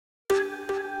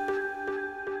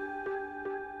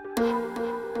Welcome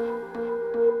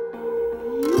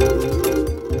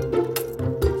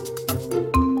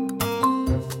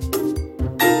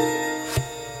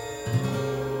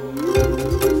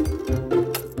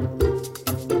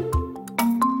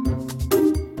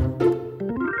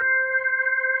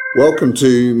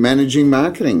to Managing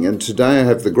Marketing, and today I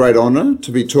have the great honour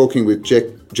to be talking with Jeff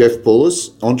Bullas,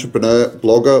 entrepreneur,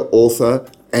 blogger, author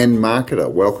and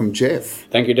marketer. Welcome, Jeff.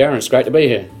 Thank you, Darren. It's great to be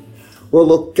here. Well,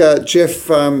 look,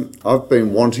 Jeff, I've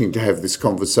been wanting to have this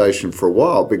conversation for a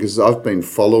while because I've been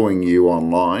following you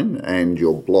online and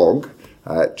your blog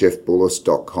at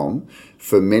jeffbullas.com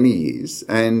for many years,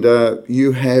 and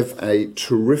you have a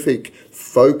terrific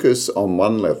focus on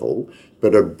one level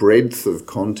but a breadth of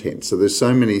content. So there's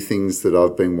so many things that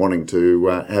I've been wanting to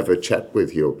have a chat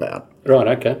with you about. Right,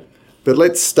 okay. But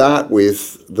let's start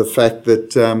with the fact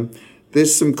that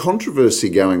there's some controversy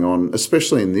going on,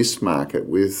 especially in this market,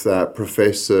 with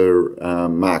Professor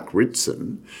Mark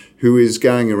Ritson, who is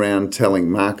going around telling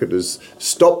marketers,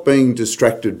 stop being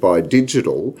distracted by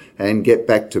digital and get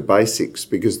back to basics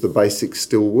because the basics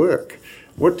still work.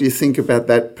 What do you think about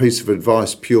that piece of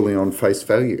advice purely on face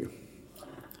value?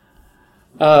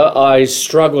 I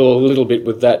struggle a little bit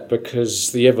with that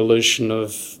because the evolution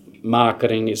of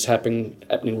marketing is happening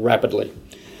rapidly.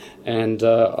 And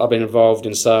I've been involved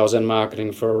in sales and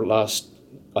marketing for the last,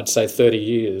 I'd say, 30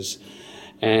 years.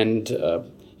 And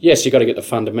yes, you've got to get the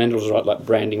fundamentals right, like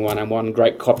branding 101.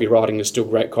 Great copywriting is still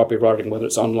great copywriting, whether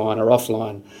it's online or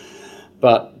offline.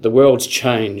 But the world's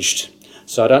changed.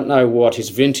 So I don't know what his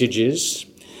vintage is,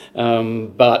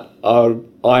 but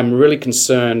I'm really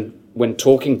concerned when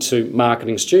talking to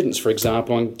marketing students, for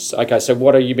example, okay, so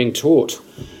what are you being taught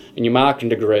in your marketing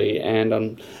degree?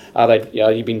 And are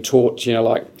you being taught,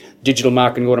 like digital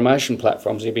marketing automation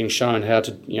platforms? Are you being shown how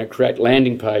to, create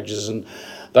landing pages and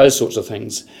those sorts of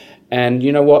things? And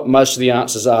you know what? Most of the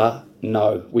answers are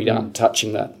no, we aren't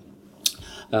touching that.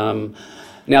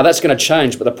 Now that's going to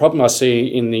change, but the problem I see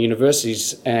in the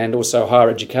universities and also higher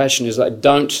education is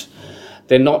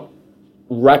they're not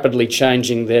rapidly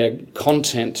changing their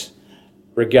content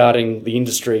regarding the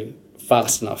industry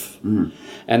fast enough.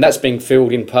 And that's being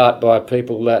filled in part by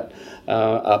people that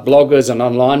are bloggers and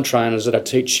online trainers that are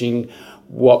teaching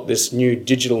what this new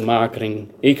digital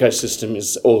marketing ecosystem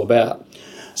is all about.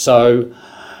 So,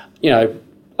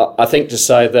 I think to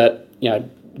say that,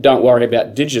 don't worry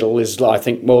about digital is, I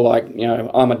think, more like,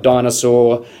 I'm a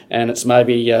dinosaur and it's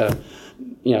maybe,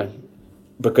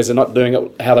 because they're not doing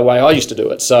it the way I used to do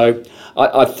it. So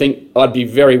I think I'd be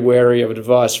very wary of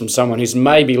advice from someone who's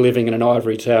maybe living in an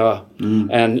ivory tower.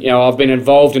 And, I've been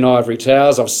involved in ivory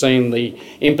towers. I've seen the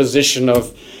imposition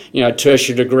of,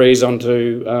 tertiary degrees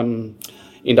into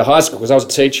high school because I was a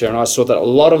teacher, and I saw that a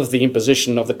lot of the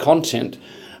imposition of the content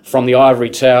from the ivory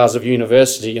towers of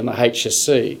university and the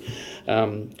HSC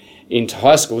into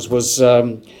high schools was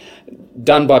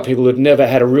done by people who'd never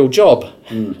had a real job.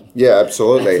 Yeah,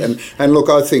 absolutely. And look,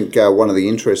 I think one of the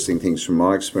interesting things from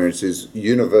my experience is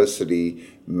university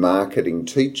marketing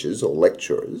teachers or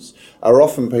lecturers are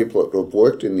often people that have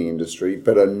worked in the industry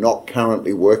but are not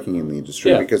currently working in the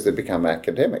industry because they become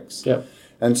academics. Yeah.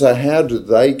 And so how do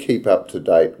they keep up to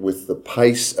date with the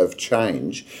pace of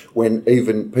change when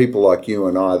even people like you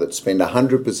and I that spend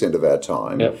 100% of our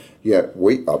time,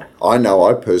 I know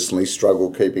I personally struggle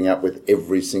keeping up with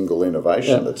every single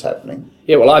innovation that's happening.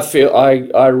 Yeah, well, I feel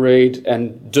I read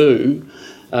and do,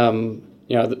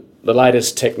 the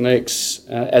latest techniques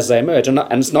as they emerge. And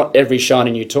it's not every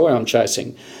shiny new toy I'm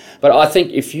chasing. But I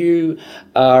think if you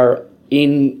are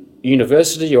in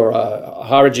university or a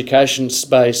higher education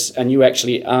space and you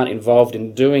actually aren't involved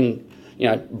in doing,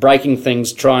 breaking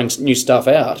things, trying new stuff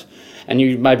out, and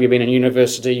you maybe have been in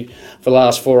university for the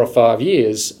last 4 or 5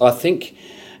 years, I think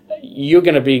you're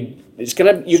going to be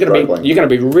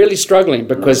be really struggling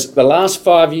because the last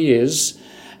 5 years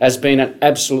has been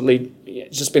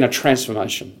it's just been a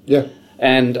transformation. Yeah.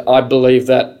 And I believe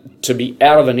that to be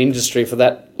out of an industry for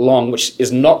that long, which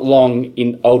is not long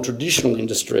in old traditional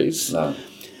industries. No.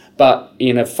 But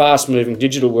in a fast-moving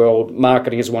digital world,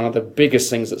 marketing is one of the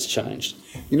biggest things that's changed.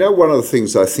 One of the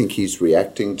things I think he's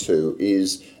reacting to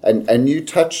is, and you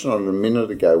touched on it a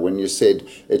minute ago when you said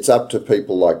it's up to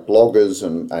people like bloggers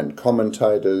and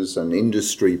commentators and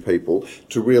industry people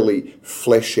to really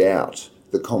flesh out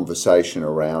the conversation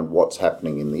around what's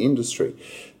happening in the industry.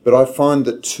 But I find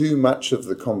that too much of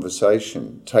the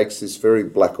conversation takes this very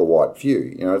black or white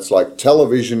view. You know, it's like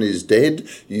television is dead,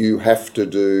 you have to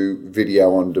do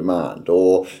video on demand,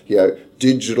 or, you know,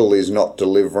 digital is not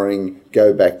delivering,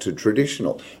 go back to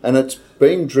traditional. And it's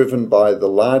being driven by the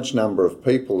large number of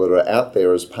people that are out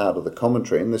there as part of the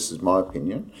commentary, and this is my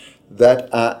opinion, that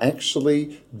are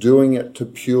actually doing it to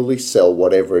purely sell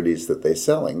whatever it is that they're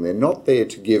selling. They're not there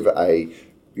to give a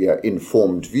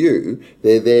informed view.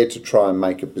 They're there to try and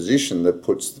make a position that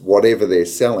puts whatever they're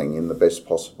selling in the best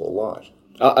possible light.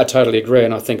 I totally agree,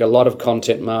 and I think a lot of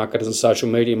content marketers and social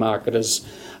media marketers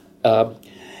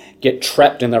get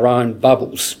trapped in their own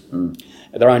bubbles,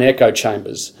 their own echo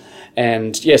chambers.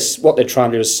 And yes, what they're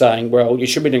trying to do is saying, well, you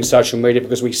should be doing social media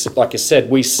because we, like you said,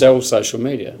 we sell social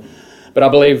media. But I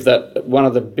believe that one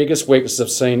of the biggest weaknesses I've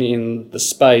seen in the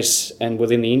space and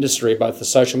within the industry, both the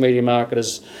social media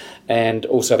marketers and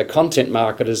also the content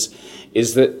marketers,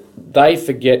 is that they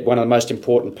forget one of the most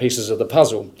important pieces of the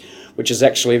puzzle, which is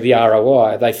actually the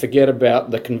ROI. They forget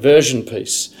about the conversion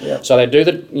piece. Yeah. So they do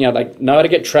they know how to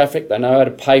get traffic, they know how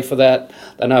to pay for that,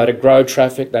 they know how to grow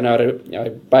traffic, they know how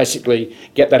to basically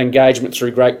get that engagement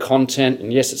through great content.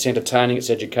 And yes, it's entertaining, it's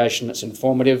education, it's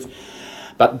informative.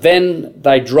 But then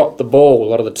they drop the ball a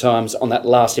lot of the times on that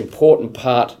last important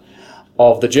part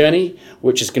of the journey,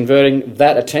 which is converting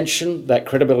that attention, that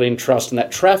credibility and trust and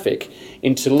that traffic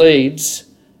into leads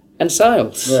and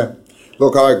sales. Yeah.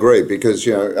 Look, I agree, because,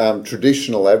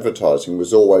 traditional advertising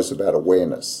was always about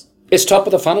awareness. It's top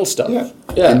of the funnel stuff.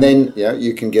 Yeah. And then,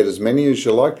 you can get as many as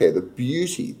you like there. The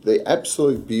beauty, the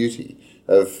absolute beauty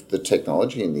of the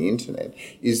technology and the internet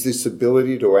is this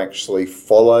ability to actually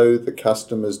follow the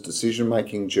customer's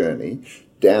decision-making journey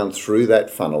down through that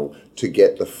funnel to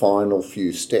get the final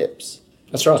few steps.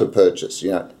 That's right. To purchase,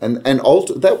 and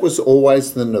that was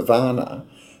always the nirvana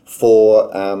for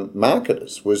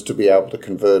marketers, was to be able to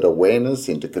convert awareness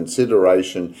into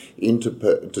consideration, into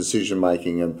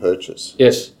decision-making and purchase.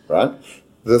 Yes. Right?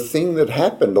 The thing that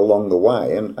happened along the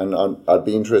way, and I'd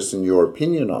be interested in your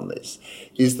opinion on this,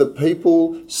 is that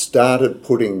people started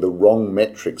putting the wrong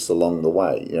metrics along the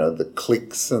way, the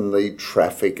clicks and the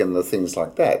traffic and the things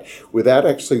like that, without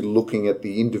actually looking at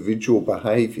the individual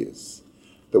behaviours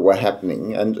that were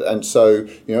happening. And so,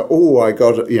 I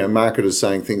got, marketers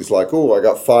saying things like, I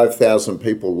got 5,000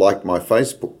 people like my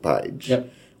Facebook page, yep.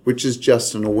 which is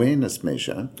just an awareness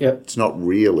measure. Yep. It's not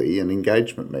really an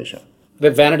engagement measure.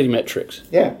 They're vanity metrics.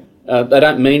 Yeah. They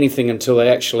don't mean anything until they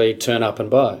actually turn up and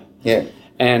buy. Yeah.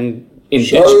 And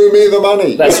show me the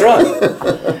money. That's right.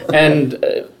 And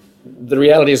the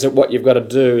reality is that what you've got to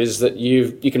do is that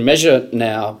you can measure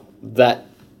now that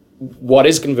what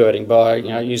is converting by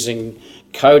using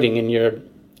coding in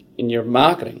your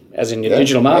marketing, as in your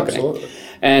digital marketing. Absolutely.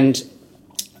 And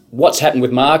what's happened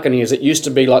with marketing is it used to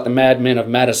be like the Mad Men of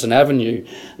Madison Avenue,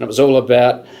 and it was all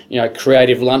about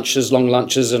creative lunches, long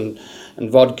lunches, and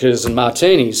vodkas and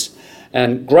martinis,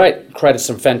 and created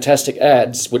some fantastic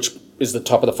ads, which is the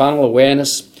top of the funnel,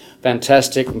 awareness,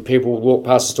 fantastic, and people would walk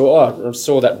past the store, I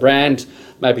saw that brand,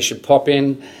 maybe should pop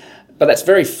in. But that's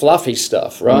very fluffy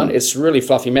stuff, right? It's really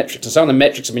fluffy metrics. And some of the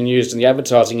metrics have been used in the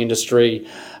advertising industry.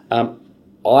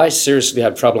 I seriously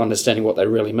have trouble understanding what they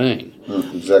really mean.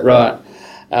 Exactly. Right.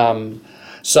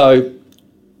 So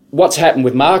what's happened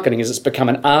with marketing is it's become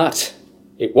an art.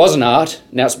 It was an art,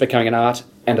 now it's becoming an art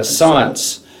and a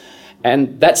science.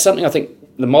 And that's something I think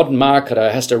the modern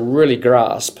marketer has to really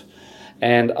grasp.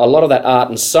 And a lot of that art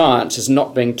and science is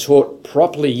not being taught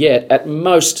properly yet at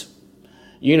most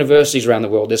universities around the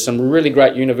world. There's some really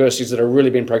great universities that have really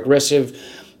been progressive,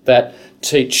 that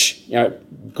teach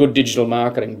good digital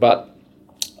marketing. But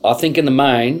I think in the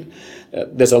main,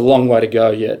 there's a long way to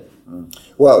go yet.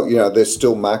 Well, there's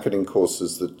still marketing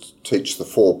courses that teach the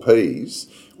 4 Ps,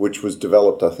 which was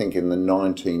developed, I think, in the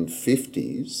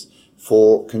 1950s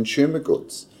for consumer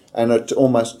goods. And it's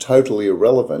almost totally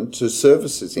irrelevant to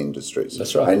services industries.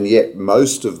 That's right. And yet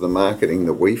most of the marketing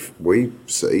that we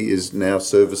see is now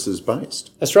services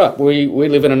based. That's right. We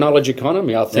live in a knowledge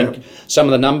economy. I think some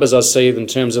of the numbers I see in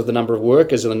terms of the number of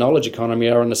workers in the knowledge economy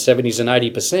are in the 70s and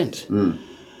 80%.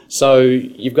 So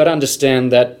you've got to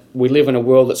understand that we live in a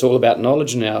world that's all about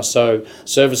knowledge now. So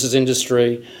services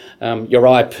industry,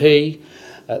 your IP,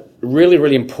 really,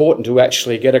 really important to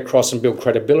actually get across and build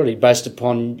credibility based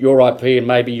upon your IP and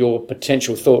maybe your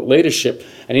potential thought leadership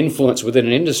and influence within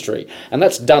an industry. And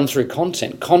that's done through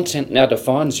content. Content now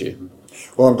defines you.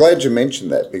 Well, I'm glad you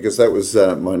mentioned that, because that was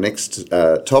my next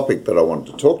topic that I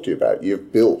wanted to talk to you about.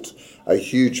 You've built a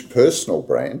huge personal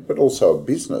brand, but also a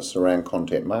business around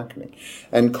content marketing.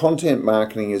 And content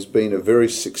marketing has been a very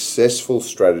successful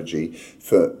strategy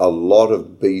for a lot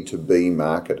of B2B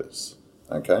marketers.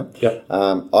 Okay. Yep.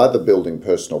 Either building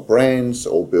personal brands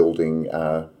or building,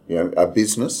 a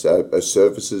business, a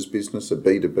services business, a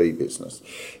B2B business.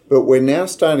 But we're now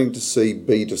starting to see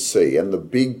B2C, and the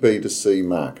big B2C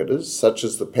marketers, such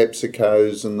as the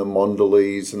PepsiCos and the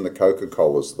Mondelez and the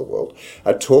Coca-Colas of the world,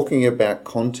 are talking about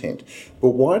content.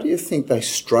 But why do you think they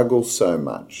struggle so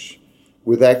much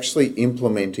with actually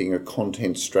implementing a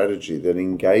content strategy that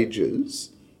engages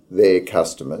their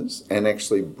customers and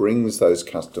actually brings those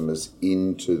customers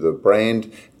into the brand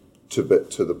to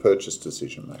the purchase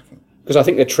decision making? Because I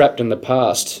think they're trapped in the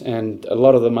past, and a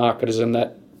lot of the marketers in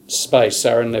that space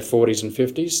are in their 40s and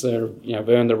 50s. They've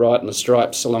earned the right and the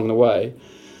stripes along the way.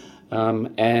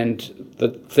 And the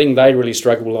thing they really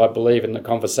struggle with, I believe, in the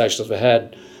conversations we've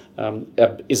had,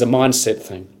 is a mindset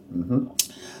thing. Mm-hmm.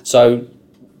 So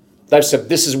they've said,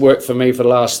 this has worked for me for the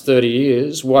last 30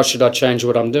 years. Why should I change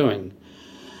what I'm doing?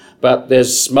 But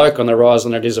there's smoke on the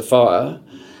horizon, it is a fire.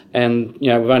 And, we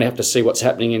only have to see what's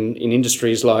happening in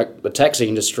industries like the taxi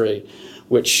industry,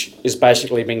 which is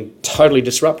basically being totally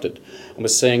disrupted. And we're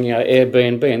seeing,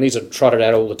 Airbnb, and these are trotted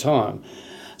out all the time.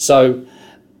 So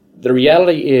the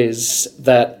reality is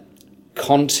that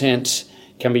content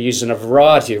can be used in a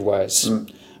variety of ways,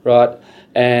 right?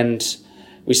 And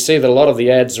we see that a lot of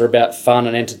the ads are about fun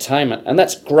and entertainment, and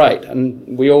that's great.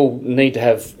 And we all need to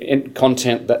have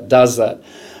content that does that.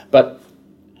 But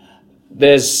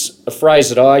there's a phrase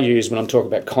that I use when I'm talking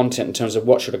about content in terms of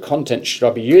what content should I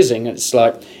be using. It's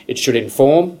like, it should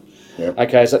inform. Yep.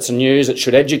 Okay, so that's the news. It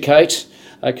should educate.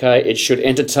 Okay, it should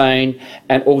entertain.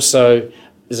 And also,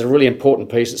 there's a really important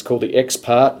piece. It's called the X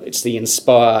part. It's the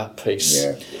inspire piece.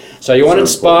 Yeah. So you want to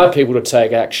inspire people to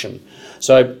take action.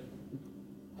 So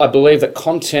I believe that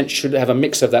content should have a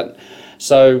mix of that.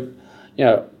 So,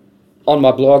 on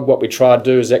my blog, what we try to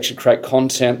do is actually create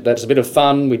content that's a bit of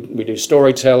fun. We do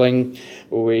storytelling,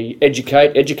 we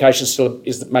educate. Education still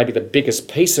is maybe the biggest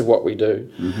piece of what we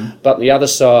do. Mm-hmm. But on the other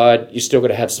side, you still got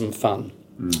to have some fun.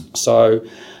 So,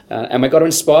 and we've got to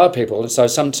inspire people. And so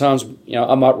sometimes,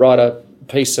 I might write a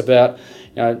piece about,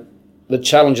 the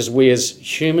challenges we as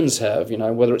humans have,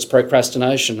 whether it's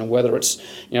procrastination or whether it's,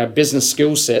 business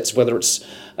skill sets, whether it's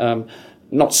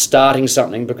not starting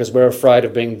something because we're afraid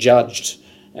of being judged.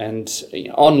 And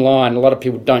online, a lot of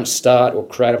people don't start or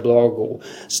create a blog or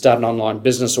start an online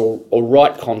business or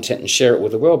write content and share it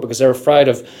with the world because they're afraid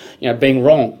of being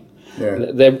wrong. Yeah.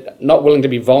 They're not willing to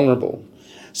be vulnerable.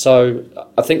 So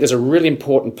I think there's a really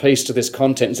important piece to this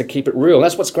content is to keep it real. And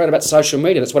that's what's great about social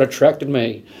media. That's what attracted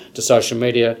me to social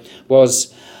media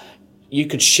was you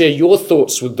could share your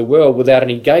thoughts with the world without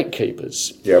any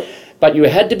gatekeepers. Yep. But you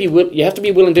have to be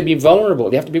willing to be vulnerable.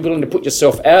 You have to be willing to put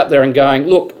yourself out there and going,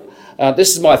 look,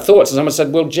 this is my thoughts. And someone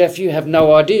said, well, Jeff, you have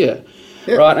no idea.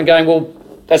 Yeah. Right? And going, well,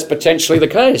 that's potentially the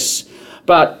case.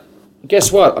 But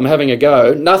guess what? I'm having a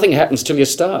go. Nothing happens till you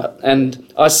start.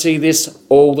 And I see this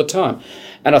all the time.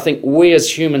 And I think we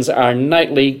as humans are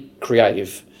innately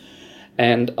creative.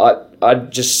 And I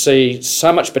just see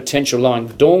so much potential lying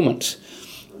dormant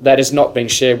that is not being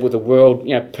shared with the world.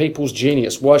 People's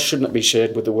genius, why shouldn't it be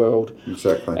shared with the world?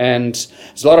 Exactly. And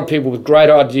there's a lot of people with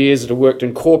great ideas that have worked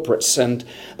in corporates and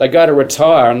they go to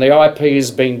retire and the IP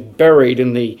has been buried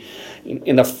in the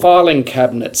filing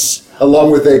cabinets.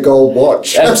 Along with their gold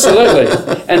watch. Absolutely.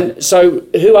 And so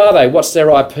who are they? What's their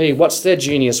IP? What's their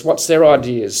genius? What's their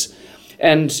ideas?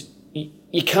 And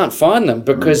you can't find them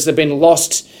because they've been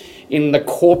lost in the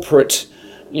corporate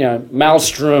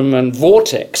maelstrom and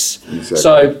vortex. Exactly.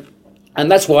 So,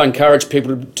 and that's why I encourage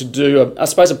people to do,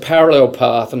 a parallel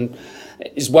path, and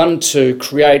is one to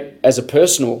create as a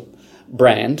personal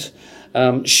brand,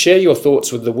 share your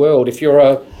thoughts with the world. If you're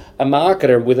a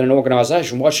marketer within an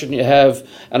organisation, why shouldn't you have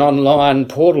an online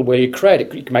portal where you create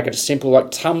it? You can make it as simple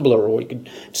like Tumblr, or you could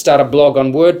start a blog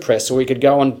on WordPress, or you could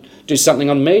go and do something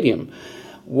on Medium.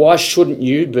 Why shouldn't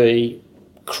you be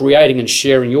creating and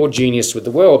sharing your genius with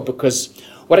the world? Because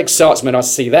what excites me when I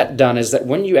see that done is that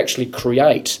when you actually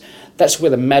create, that's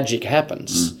where the magic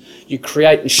happens. You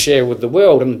create and share with the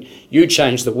world, and you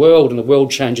change the world, and the world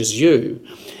changes you.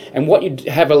 And what you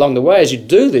have along the way as you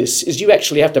do this is you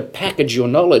actually have to package your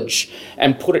knowledge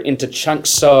and put it into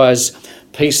chunk-size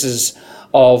pieces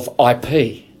of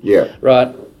IP. Yeah.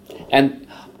 Right? And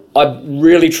I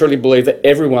really, truly believe that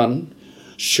everyone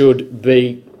should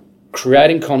be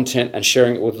creating content and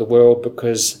sharing it with the world,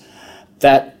 because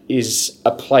that is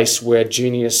a place where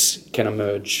genius can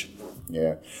emerge.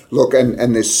 Yeah. Look, and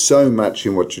there's so much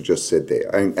in what you just said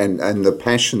there, and the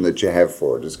passion that you have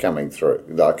for it is coming through.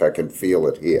 Like, I can feel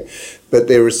it here. But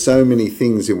there are so many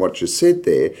things in what you said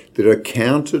there that are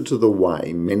counter to the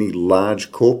way many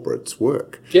large corporates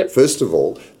work. Yep. First of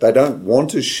all, they don't want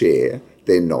to share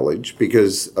their knowledge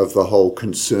because of the whole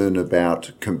concern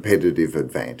about competitive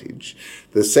advantage.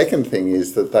 The second thing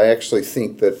is that they actually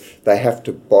think that they have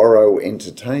to borrow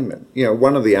entertainment. You know,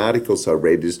 one of the articles I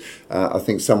read is, I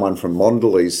think someone from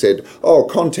Mondelez said, oh,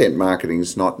 content marketing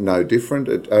is not no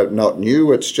different, not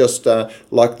new, it's just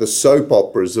like the soap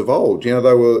operas of old. You know,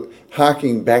 they were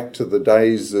harking back to the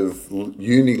days of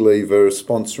Unilever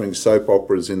sponsoring soap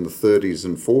operas in the 30s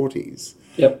and 40s.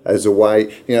 Yep. As a way,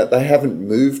 you know, they haven't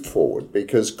moved forward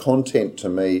because content to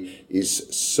me is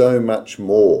so much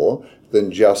more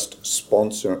than just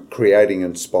creating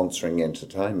and sponsoring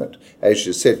entertainment. As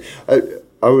you said, I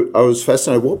was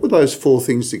fascinated. What were those four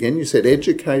things again? You said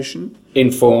education,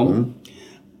 inform.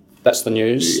 That's the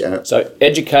news. Yeah. So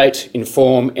educate,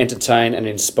 inform, entertain, and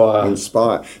inspire.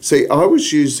 Inspire. See, I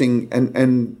was using, and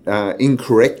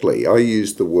incorrectly, I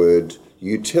used the word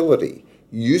utility,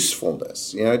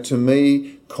 usefulness. You know, to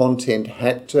me, content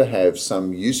had to have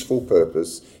some useful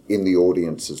purpose in the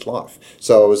audience's life.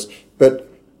 So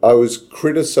I was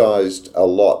criticised a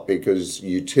lot because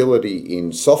utility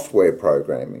in software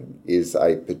programming is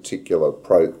a particular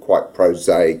quite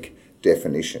prosaic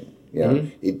definition. You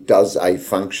know, it does a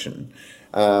function.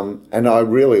 And I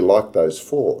really like those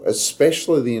four,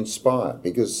 especially the inspire,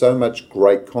 because so much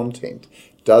great content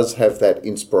does have that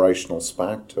inspirational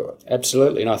spark to it.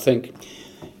 Absolutely, and I think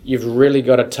you've really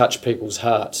got to touch people's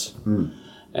hearts.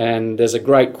 And there's a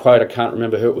great quote, I can't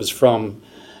remember who it was from,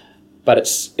 but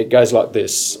it goes like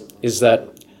this, is that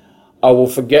I will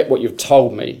forget what you've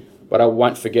told me, but I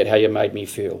won't forget how you made me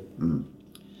feel.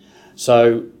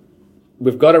 So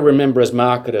we've got to remember as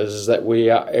marketers that we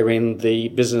are in the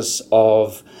business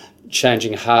of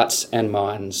changing hearts and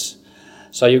minds.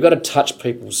 So you've got to touch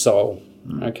people's soul,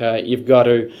 okay? You've got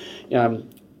to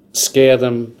scare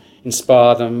them,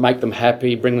 inspire them, make them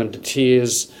happy, bring them to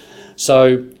tears.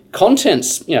 So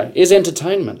content's, is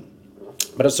entertainment,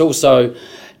 but it's also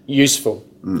useful.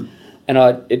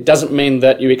 And it doesn't mean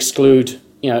that you exclude,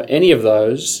 any of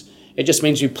those. It just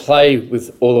means you play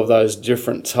with all of those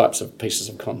different types of pieces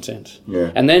of content.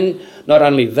 Yeah. And then not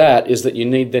only that is that you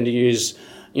need then to use,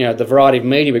 the variety of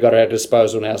media we've got at our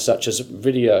disposal now, such as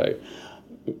video,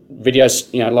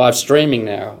 live streaming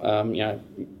now,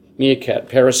 Meerkat,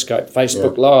 Periscope,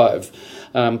 Facebook Live,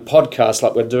 podcasts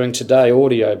like we're doing today,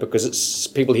 audio, because it's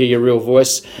people hear your real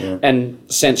voice and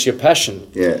sense your passion.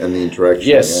 Yeah, and the interaction.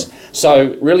 Yes. Yeah.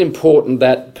 So really important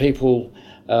that people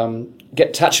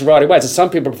get touched right away. So some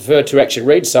people prefer to actually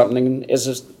read something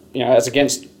as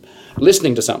against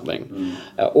listening to something.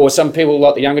 Or some people,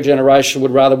 like the younger generation,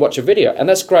 would rather watch a video, and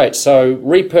that's great. So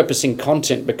repurposing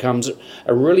content becomes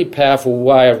a really powerful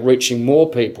way of reaching more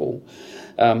people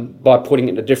by putting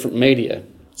it into different media.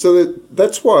 So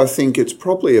that's why I think it's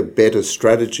probably a better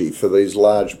strategy for these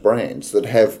large brands that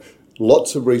have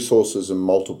lots of resources and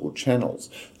multiple channels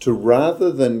to,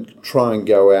 rather than try and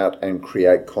go out and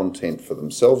create content for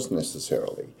themselves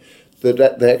necessarily,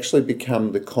 that they actually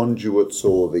become the conduits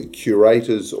or the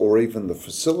curators or even the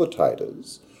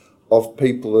facilitators of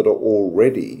people that are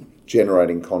already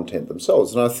generating content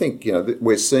themselves. And I think,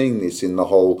 we're seeing this in the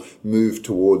whole move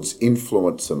towards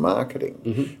influencer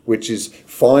marketing, which is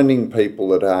finding people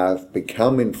that have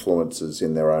become influencers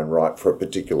in their own right for a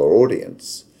particular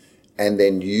audience, and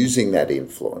then using that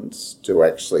influence to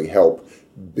actually help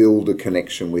build a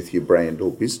connection with your brand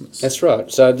or business. That's right.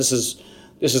 So this is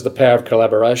the power of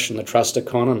collaboration, the trust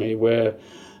economy, where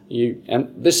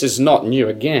and this is not new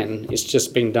again, it's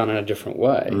just been done in a different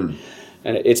way.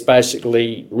 And it's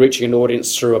basically reaching an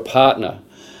audience through a partner.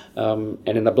 And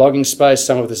in the blogging space,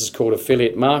 some of this is called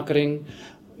affiliate marketing,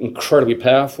 incredibly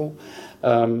powerful.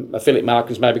 Affiliate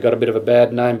marketing's maybe got a bit of a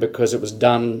bad name because it was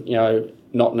done,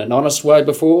 not in an honest way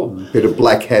before. Bit of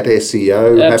black hat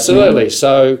SEO. Absolutely.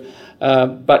 So,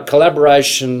 but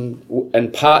collaboration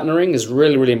and partnering is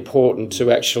really, really important to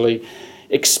actually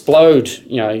explode,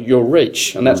 your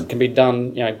reach. And that can be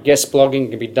done, guest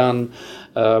blogging can be done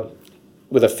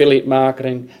with affiliate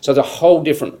marketing. So there's a whole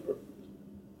different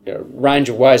range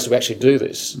of ways to actually do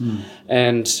this.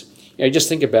 And just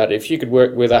think about it. If you could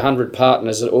work with 100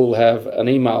 partners that all have an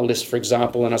email list, for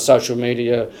example, and a social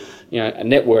media,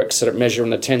 networks that are measuring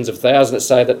the tens of thousands, let's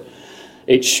say that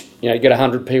each, you get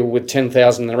 100 people with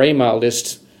 10,000 in their email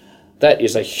list, that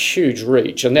is a huge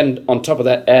reach. And then on top of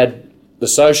that, add the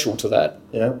social to that.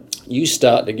 Yeah. You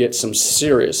start to get some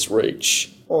serious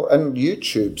reach. Well, and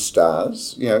YouTube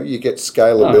stars, you get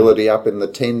scalability up in the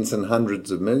tens and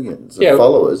hundreds of millions of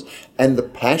followers, and the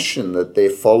passion that their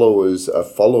followers are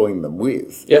following them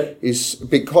with is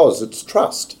because it's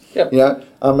trust.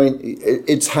 I mean,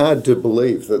 it's hard to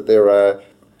believe that there are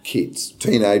kids,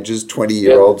 teenagers,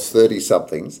 20-year-olds,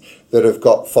 30-somethings, that have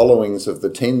got followings of the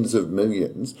tens of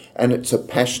millions, and it's a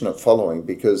passionate following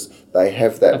because they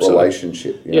have that Absolutely.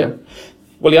 relationship. You know?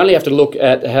 Well, you only have to look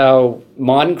at how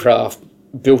Minecraft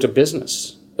built a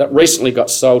business that recently got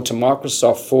sold to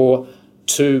Microsoft for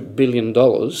 $2 billion.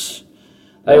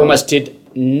 They almost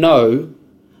did no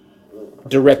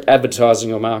direct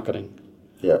advertising or marketing.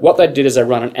 Yeah. What they did is they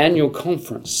run an annual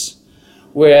conference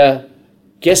where,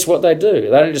 guess what they do? They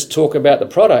don't just talk about the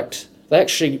product. They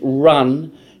actually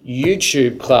run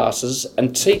YouTube classes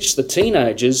and teach the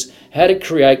teenagers how to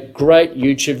create great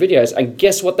YouTube videos. And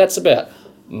guess what that's about?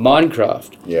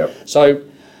 Minecraft. Yeah. So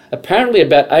apparently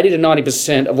about 80 to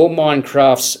 90% of all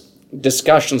Minecraft's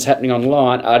discussions happening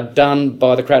online are done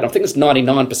by the crowd. I think it's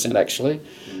 99% actually,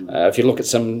 if you look at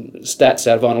some stats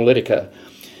out of Analytica.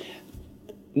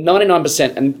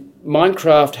 99%, and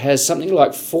Minecraft has something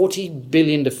like 40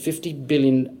 billion to 50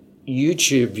 billion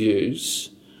YouTube views,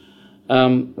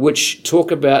 which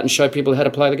talk about and show people how to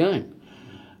play the game.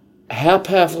 How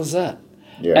powerful is that?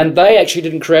 Yeah. And they actually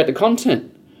didn't create the content.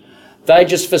 They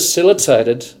just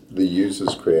facilitated The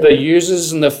users create. the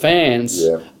users and the fans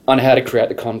on how to create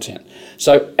the content.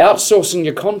 So outsourcing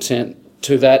your content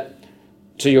to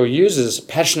your users,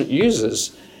 passionate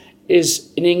users,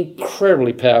 is an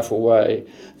incredibly powerful way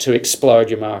to explode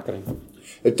your marketing.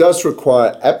 It does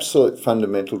require absolute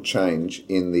fundamental change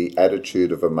in the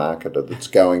attitude of a marketer that's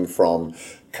going from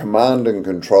command and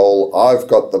control, I've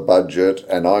got the budget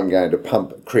and I'm going to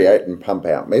create and pump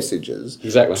out messages,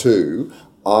 Exactly. to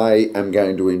I am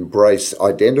going to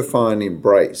identify and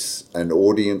embrace an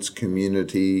audience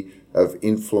community of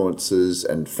influencers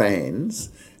and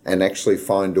fans and actually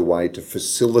find a way to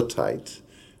facilitate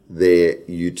their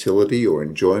utility or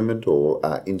enjoyment or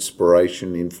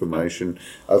inspiration, information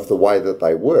of the way that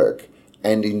they work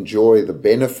and enjoy the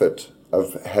benefit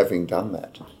of having done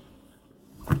that.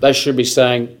 They should be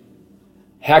saying,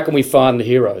 how can we find the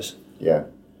heroes? Yeah.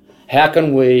 How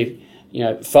can we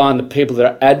find the people that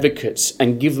are advocates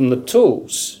and give them the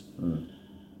tools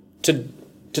to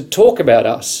talk about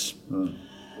us?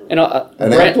 And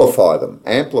amplify them,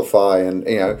 and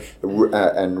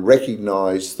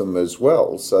recognise them as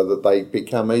well, so that they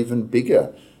become even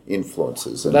bigger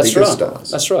influencers and bigger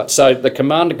stars. That's right. So the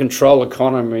command and control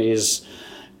economy is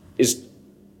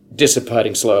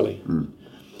dissipating slowly,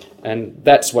 and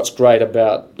that's what's great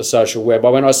about the social web.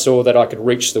 When I saw that I could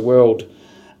reach the world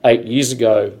 8 years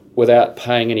ago without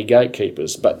paying any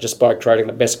gatekeepers, but just by creating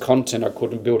the best content I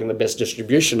could and building the best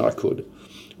distribution I could,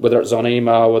 whether it's on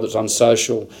email, whether it's on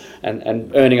social,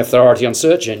 and earning authority on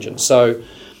search engines. So,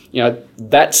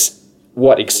 that's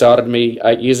what excited me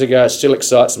 8 years ago. It still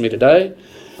excites me today.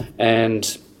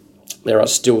 And there are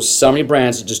still so many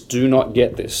brands that just do not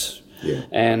get this. Yeah.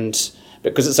 And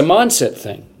because it's a mindset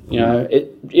thing.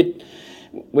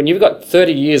 When you've got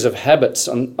 30 years of habits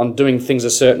on doing things a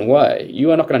certain way,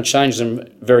 you are not going to change them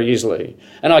very easily.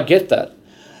 And I get that.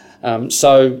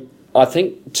 So I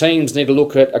think teams need to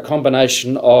look at a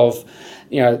combination of,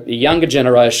 the younger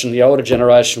generation, the older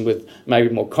generation with maybe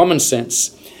more common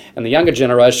sense, and the younger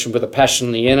generation with the passion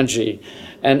and the energy,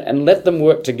 and let them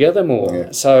work together more.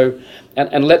 Yeah. So,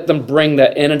 and let them bring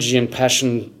that energy and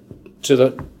passion to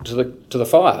the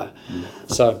fire.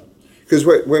 So. Because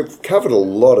we've covered a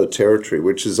lot of territory,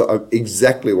 which is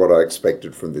exactly what I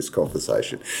expected from this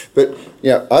conversation. But,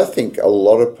 I think a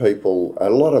lot of people, a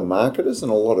lot of marketers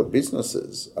and a lot of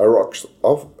businesses are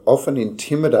often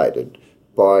intimidated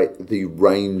by the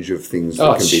range of things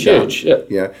that can be done. Huge,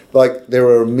 yeah. Like there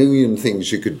are a million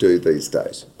things you could do these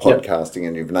days, podcasting,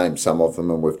 and you've named some of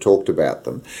them and we've talked about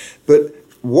them. But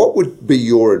what would be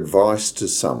your advice to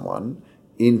someone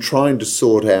in trying to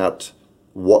sort out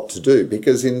what to do?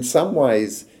 Because in some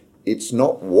ways it's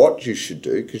not what you should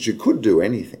do, because you could do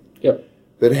anything. Yep.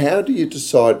 But how do you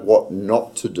decide what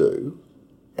not to do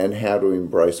and how to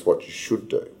embrace what you should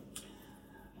do?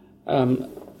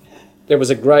 There was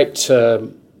a great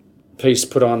piece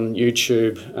put on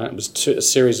YouTube. It was a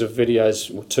series of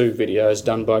videos, or 2 videos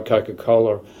done by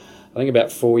Coca-Cola, I think about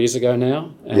 4 years ago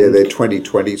now. And their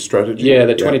 2020 strategy. Yeah,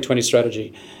 their 2020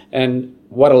 strategy. And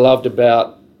what I loved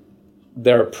about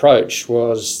their approach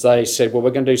was they said, well,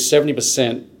 we're going to do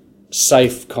 70%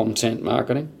 safe content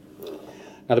marketing.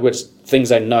 In other words, things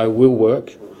they know will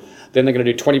work. Then they're going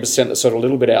to do 20% that's sort of a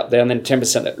little bit out there, and then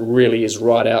 10% that really is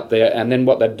right out there. And then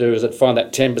what they'd do is they'd find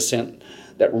that 10%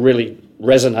 that really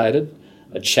resonated,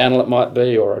 a channel it might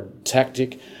be or a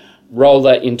tactic, roll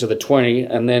that into the 20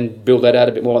 and then build that out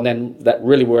a bit more, and then that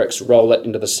really works, roll that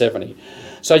into the 70.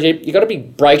 So you got to be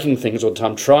breaking things all the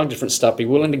time, trying different stuff, be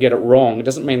willing to get it wrong. It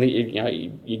doesn't mean that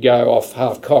you go off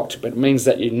half-cocked, but it means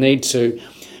that you need to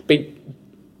be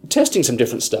testing some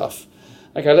different stuff.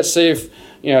 Okay, let's see if,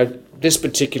 this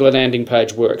particular landing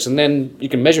page works. And then you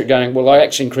can measure it going, well, I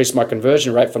actually increased my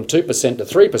conversion rate from 2% to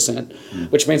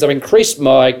 3%, which means I've increased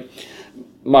my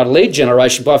lead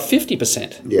generation by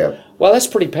 50%. Yeah. Well, that's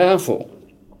pretty powerful.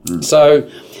 So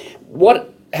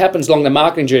what happens along the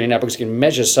marketing journey now, because you can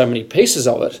measure so many pieces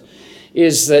of it,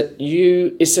 is that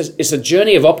it's a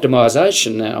journey of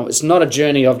optimization now. It's not a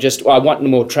journey of just, I want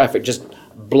more traffic, just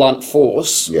blunt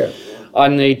force. Yeah. I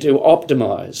need to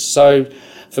optimize. So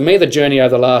for me, the journey over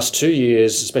the last 2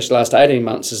 years, especially the last 18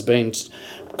 months, has been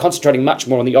concentrating much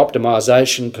more on the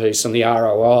optimization piece and the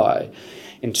ROI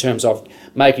in terms of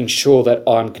making sure that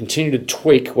I'm continuing to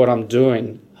tweak what I'm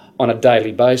doing on a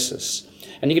daily basis.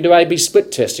 And you can do A/B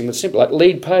split testing with simple, like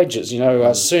lead pages,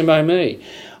 Sumo Me.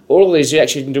 All of these, you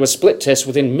actually can do a split test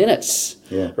within minutes,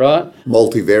 right?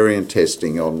 Multivariant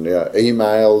testing on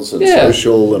emails and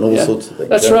social and all sorts of things.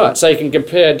 That's right. So you can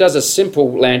compare, does a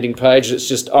simple landing page that's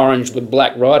just orange with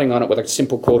black writing on it with a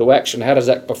simple call to action, how does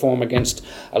that perform against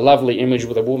a lovely image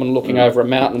with a woman looking over a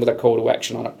mountain with a call to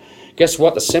action on it? Guess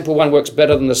what? The simple one works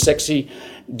better than the sexy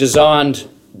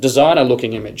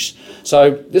designer-looking image.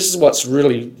 So this is what's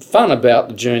really fun about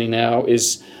the journey now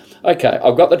is, okay,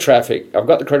 I've got the traffic, I've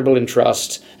got the credibility and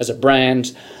trust as a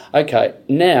brand. Okay,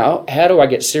 now how do I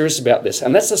get serious about this?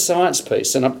 And that's the science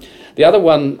piece. And the other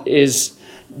one is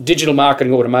digital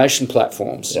marketing automation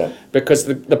platforms. Yeah. Because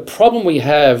the problem we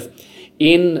have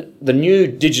in the new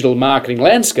digital marketing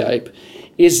landscape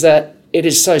is that it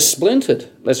is so splintered,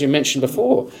 as you mentioned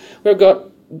before. We've got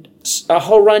a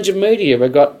whole range of media.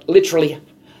 We've got literally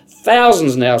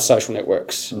thousands now of social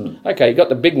networks. Okay, you've got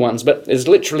the big ones, but there's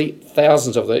literally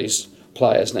thousands of these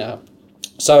players now.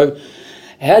 So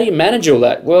how do you manage all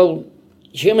that? Well,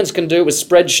 humans can do it with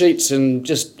spreadsheets and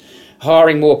just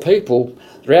hiring more people.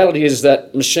 The reality is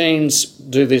that machines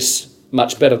do this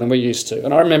much better than we used to.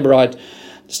 And I remember I'd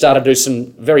started to do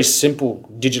some very simple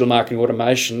digital marketing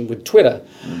automation with Twitter.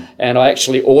 And I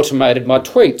actually automated my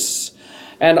tweets.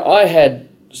 And I had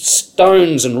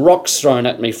stones and rocks thrown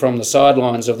at me from the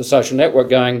sidelines of the social network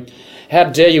going, how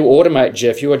dare you automate,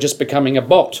 Jeff? You are just becoming a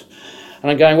bot. And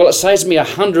I'm going, well, it saves me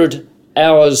 100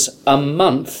 hours a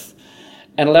month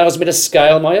and allows me to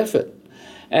scale my effort.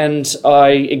 And I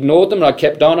ignored them and I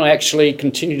kept on. I actually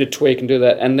continued to tweak and do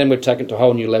that. And then we've taken it to a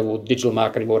whole new level with digital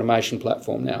marketing automation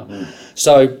platform now.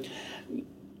 So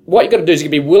what you've got to do is you've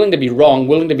got to be willing to be wrong,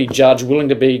 willing to be judged, willing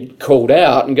to be called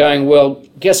out and going, well,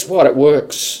 guess what? It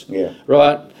works. Yeah.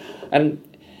 Right? And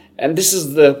this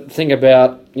is the thing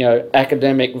about,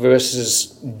 academic versus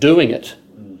doing it.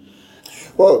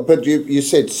 Well, but you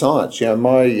said science.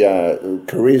 My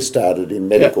career started in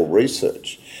medical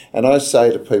research. And I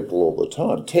say to people all the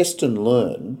time, test and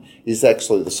learn is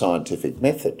actually the scientific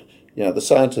method. The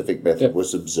scientific method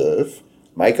was observe,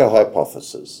 make a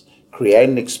hypothesis, create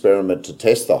an experiment to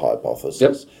test the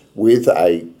hypothesis with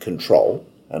a control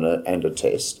and a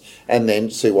test, and then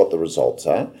see what the results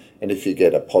are. And if you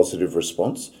get a positive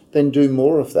response, then do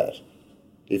more of that.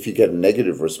 If you get a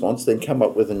negative response, then come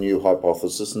up with a new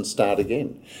hypothesis and start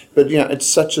again. But, it's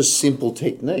such a simple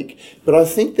technique. But I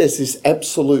think there's this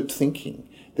absolute thinking.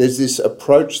 There's this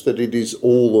approach that it is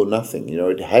all or nothing.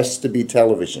 It has to be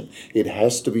television. It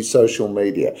has to be social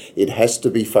media. It has to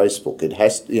be Facebook. It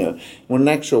has to, when in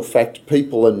actual fact,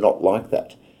 people are not like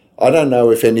that. I don't know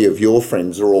if any of your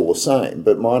friends are all the same,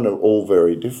 but mine are all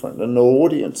very different. And the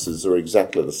audiences are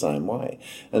exactly the same way.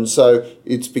 And so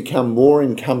it's become more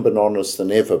incumbent on us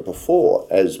than ever before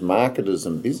as marketers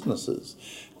and businesses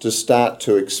to start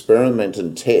to experiment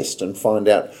and test and find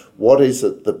out what is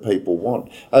it that people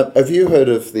want. Have you heard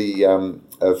of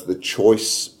the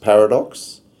choice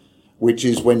paradox? Which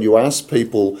is when you ask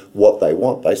people what they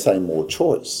want, they say more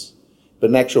choice. But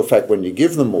in actual fact, when you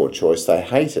give them more choice, they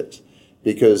hate it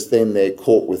because then they're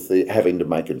caught with having to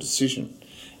make a decision.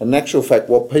 And in actual fact,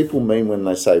 what people mean when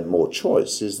they say more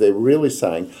choice is they're really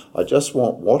saying, I just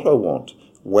want what I want,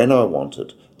 when I want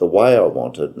it, the way I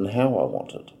want it, and how I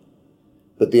want it.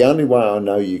 But the only way I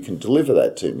know you can deliver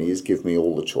that to me is give me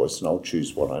all the choice and I'll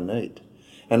choose what I need.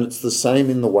 And it's the same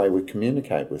in the way we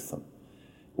communicate with them.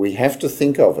 We have to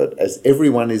think of it as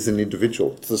everyone is an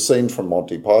individual. It's the scene from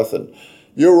Monty Python.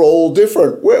 You're all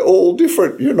different. We're all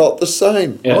different. You're not the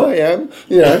same. Yeah. I am.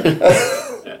 We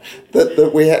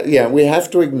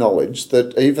have to acknowledge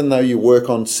that even though you work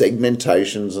on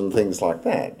segmentations and things like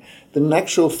that, in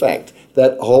actual fact,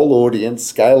 that whole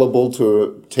audience, scalable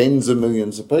to tens of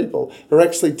millions of people, are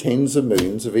actually tens of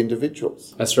millions of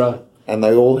individuals. That's right. And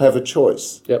they all have a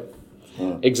choice. Yep.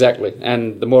 Yeah. Exactly.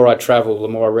 And the more I travel, the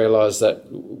more I realise that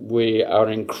we are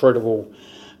an incredible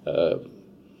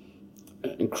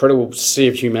sea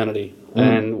of humanity.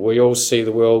 and we all see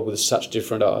the world with such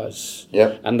different eyes.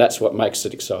 Yep. And that's what makes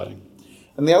it exciting.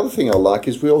 And the other thing I like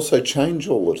is we also change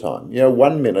all the time.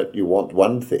 1 minute you want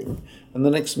one thing, and the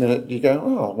next minute you go,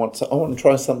 I want to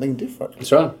try something different.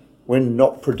 That's right. We're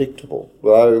not predictable,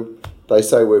 though they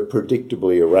say we're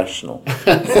predictably irrational.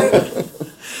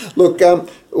 Look,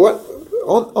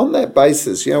 on that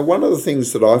basis, one of the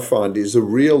things that I find is a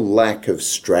real lack of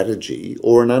strategy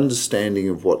or an understanding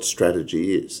of what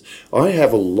strategy is. I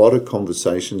have a lot of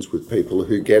conversations with people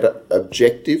who get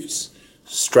objectives,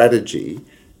 strategy,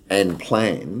 and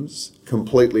plans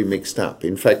completely mixed up.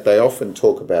 In fact, they often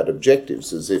talk about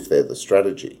objectives as if they're the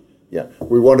strategy. Yeah,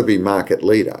 we want to be market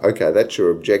leader. Okay, that's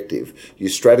your objective. Your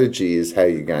strategy is how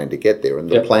you're going to get there, and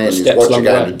the plan is what you're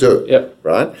going to do,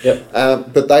 right? Yep.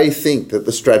 But they think that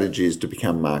the strategy is to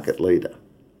become market leader.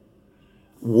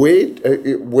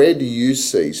 Where do you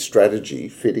see strategy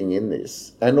fitting in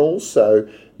this? And also,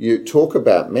 you talk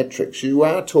about metrics. You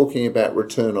are talking about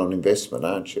return on investment,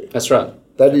 aren't you? That's right.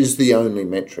 That is the only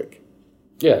metric.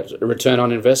 Yeah, a return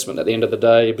on investment. At the end of the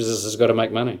day, your business has got to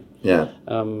make money. Yeah.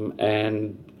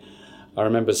 And I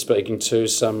remember speaking to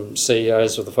some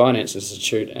CEOs of the Finance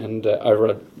Institute and over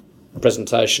a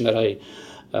presentation at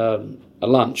a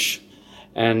lunch,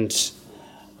 and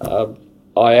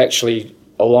I actually,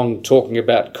 along talking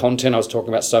about content, I was talking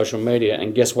about social media,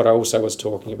 and guess what I also was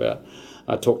talking about?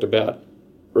 I talked about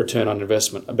return on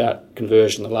investment, about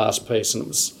conversion, the last piece, and it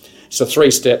was so 3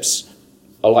 steps.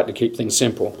 I like to keep things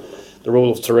simple. The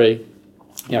rule of 3,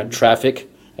 traffic.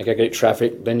 Okay, get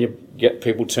traffic, then you get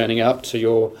people turning up to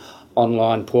your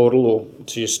online portal or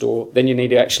to your store. Then you need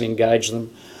to actually engage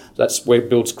them. That's where it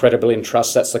builds credibility and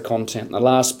trust. That's the content. And the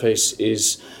last piece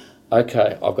is,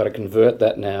 okay, I've got to convert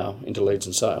that now into leads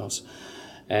and sales.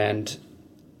 And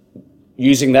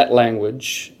using that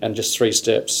language and just 3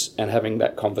 steps and having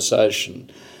that conversation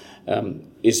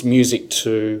is music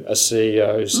to a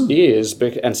CEO's ears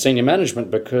and senior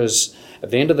management, because at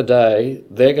the end of the day,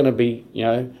 they're going to be,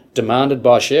 demanded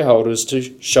by shareholders to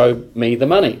show me the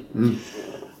money.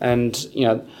 And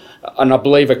I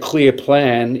believe a clear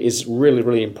plan is really,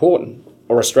 really important,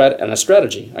 or a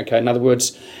strategy. Okay, in other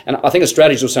words, and I think a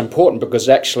strategy is also important because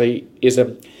it actually is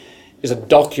a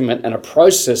document and a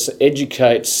process that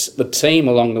educates the team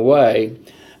along the way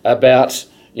about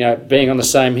being on the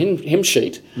same hymn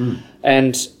sheet.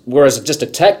 And whereas just a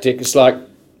tactic, it's like,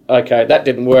 okay, that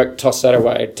didn't work, toss that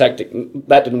away. Tactic,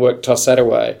 that didn't work, toss that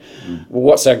away. Well,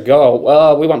 what's our goal?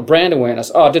 Well, we want brand awareness.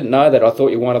 Oh, I didn't know that. I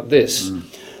thought you wanted this.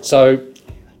 So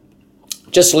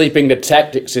just leaping to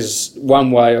tactics is one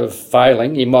way of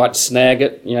failing. You might snag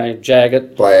it, jag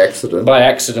it. By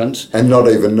accident. And not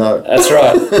even know. That's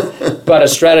right. But a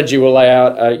strategy will lay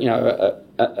out,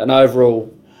 an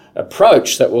overall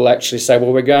approach that will actually say,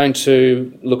 well, we're going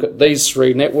to look at these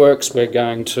 3 networks,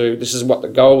 this is what the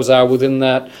goals are within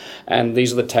that, and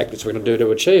these are the tactics we're going to do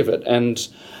to achieve it. And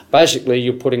basically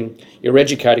you're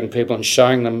educating people and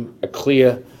showing them a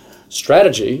clear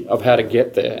strategy of how to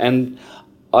get there. And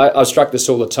I struck this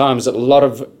all the time, is that a lot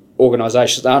of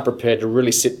organisations aren't prepared to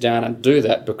really sit down and do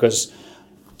that because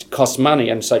it costs money,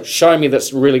 and say, show me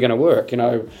that's really going to work,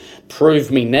 prove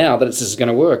me now that this is going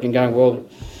to work, and going, well,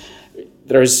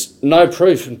 there is no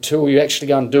proof until you actually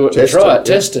go and do it and try it,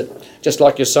 test it. Just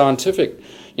like your scientific,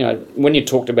 when you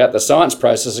talked about the science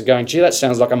process of going, gee, that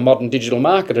sounds like a modern digital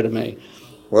marketer to me.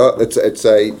 Well, it's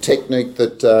a technique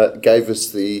that gave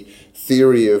us the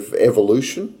theory of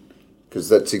evolution, because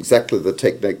that's exactly the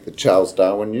technique that Charles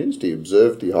Darwin used. He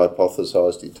observed, he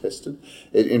hypothesised, he tested.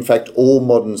 In fact, all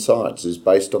modern science is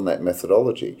based on that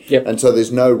methodology. Yep. And so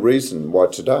there's no reason why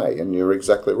today, and you're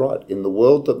exactly right, in the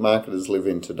world that marketers live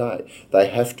in today, they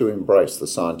have to embrace the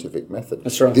scientific method.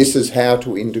 That's right. This is how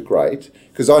to integrate,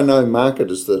 because I know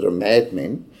marketers that are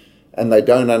madmen, and they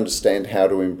don't understand how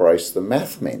to embrace the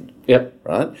math men. Yep.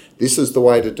 Right? This is the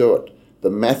way to do it. The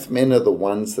math men are the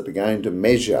ones that are going to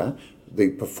measure the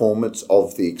performance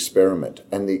of the experiment.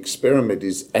 And the experiment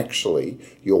is actually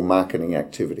your marketing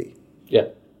activity. Yeah.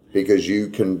 Because you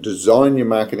can design your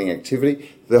marketing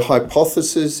activity. The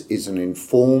hypothesis is an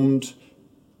informed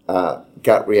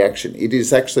gut reaction. It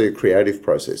is actually a creative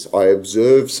process. I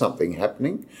observe something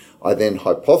happening. I then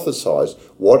hypothesize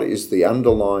what is the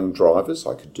underlying drivers.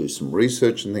 I could do some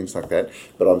research and things like that,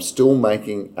 but I'm still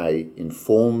making a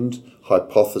informed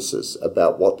hypothesis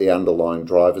about what the underlying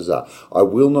drivers are. I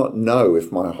will not know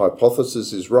if my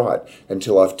hypothesis is right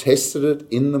until I've tested it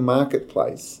in the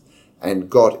marketplace and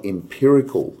got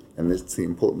empirical, and that's the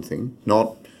important thing,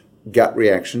 not gut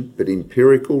reaction, but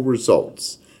empirical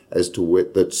results as to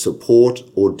that support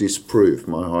or disprove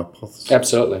my hypothesis.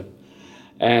 Absolutely.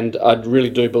 And I really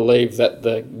do believe that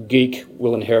the geek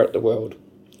will inherit the world.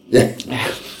 Yeah.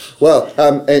 Well,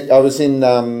 I was in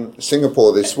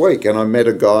Singapore this week, and I met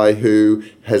a guy who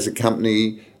has a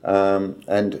company,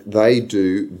 and they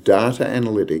do data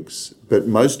analytics, but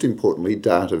most importantly,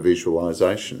 data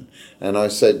visualization. And I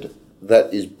said,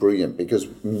 that is brilliant, because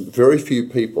very few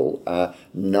people are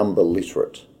number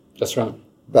literate. That's right.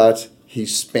 But he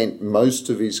spent most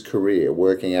of his career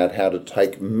working out how to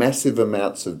take massive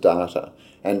amounts of data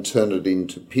and turn it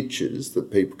into pictures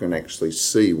that people can actually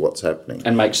see what's happening.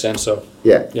 And make sense of.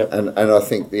 Yeah, Yep. and I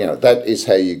think that is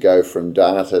how you go from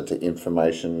data to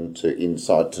information to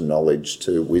insight to knowledge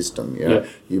to wisdom. Yep.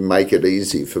 You make it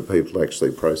easy for people to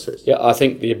actually process. Yeah, I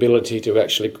think the ability to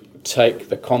actually take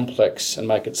the complex and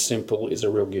make it simple is a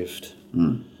real gift.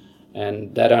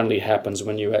 And that only happens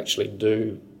when you actually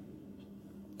do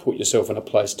put yourself in a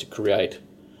place to create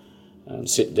and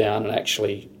sit down and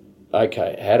actually,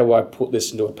 okay, how do I put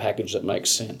this into a package that makes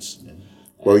sense?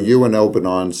 Well, you and Albert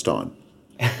Einstein,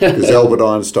 because Albert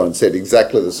Einstein said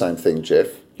exactly the same thing, Jeff.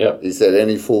 Yep. He said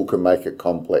any fool can make it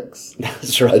complex.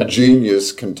 That's right. A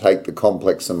genius can take the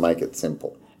complex and make it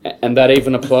simple. And that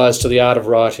even applies to the art of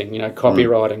writing,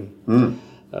 copywriting.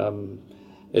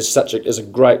 There's a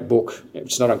great book.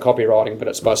 It's not on copywriting, but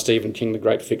it's by Stephen King, the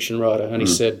great fiction writer. And he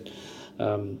said,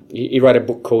 he wrote a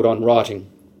book called On Writing.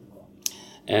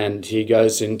 And he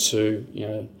goes into,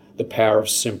 the power of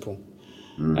simple.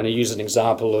 And he used an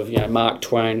example of, Mark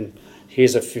Twain.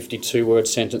 Here's a 52-word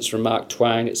sentence from Mark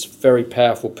Twain. It's a very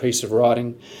powerful piece of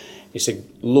writing. He said,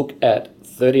 look at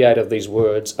 38 of these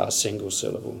words are single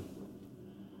syllable.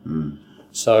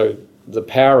 So the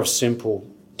power of simple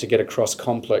to get across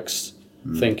complex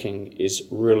thinking is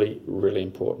really, really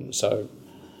important. So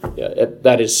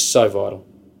that is so vital.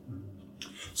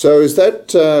 So is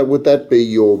that would that be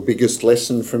your biggest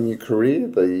lesson from your career,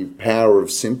 the power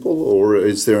of simple, or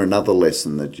is there another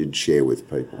lesson that you'd share with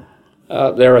people?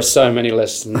 There are so many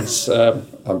lessons.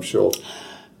 I'm sure.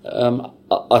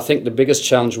 I think the biggest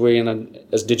challenge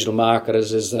as digital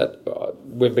marketers is that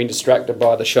we've been distracted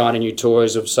by the shiny new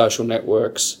toys of social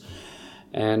networks,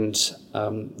 and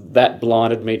that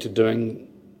blinded me to doing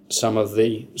some of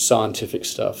the scientific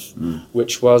stuff,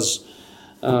 which was,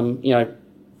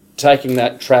 taking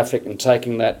that traffic and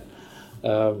taking that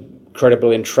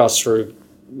credibility and trust through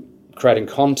creating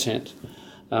content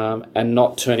and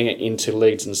not turning it into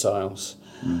leads and sales.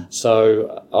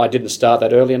 So I didn't start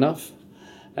that early enough.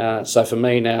 So for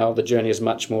me now, the journey is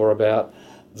much more about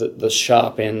the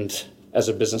sharp end as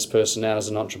a business person now, as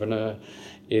an entrepreneur,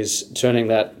 is turning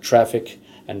that traffic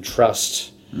and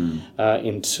trust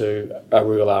into a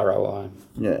real ROI.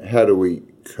 Yeah. How do we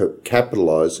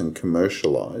capitalise and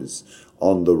commercialise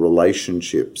on the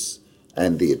relationships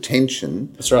and the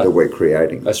attention that we're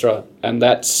creating? That's right. And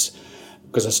that's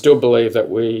because I still believe that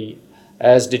we,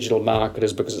 as digital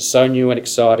marketers, because it's so new and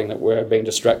exciting, that we're being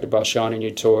distracted by shiny new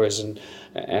toys and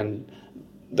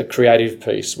the creative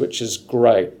piece, which is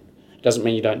great. Doesn't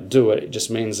mean you don't do it. It just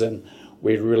means then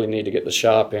we really need to get the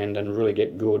sharp end and really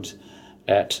get good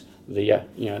at the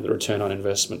the return on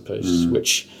investment piece,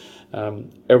 which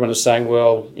everyone is saying,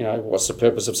 well, what's the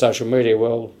purpose of social media?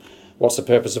 Well, what's the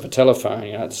purpose of a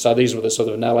telephone? So these were the sort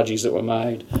of analogies that were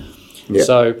made. Yeah.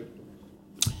 So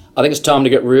I think it's time to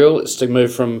get real. It's to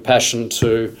move from passion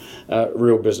to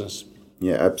real business.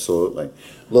 Yeah, absolutely.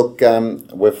 Look,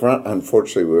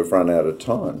 unfortunately, we've run out of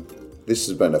time. This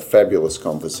has been a fabulous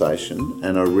conversation,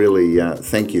 and I really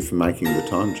thank you for making the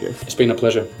time, Jeff. It's been a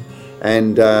pleasure.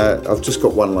 And I've just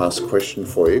got one last question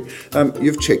for you.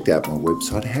 You've checked out my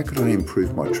website. How could I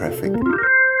improve my traffic?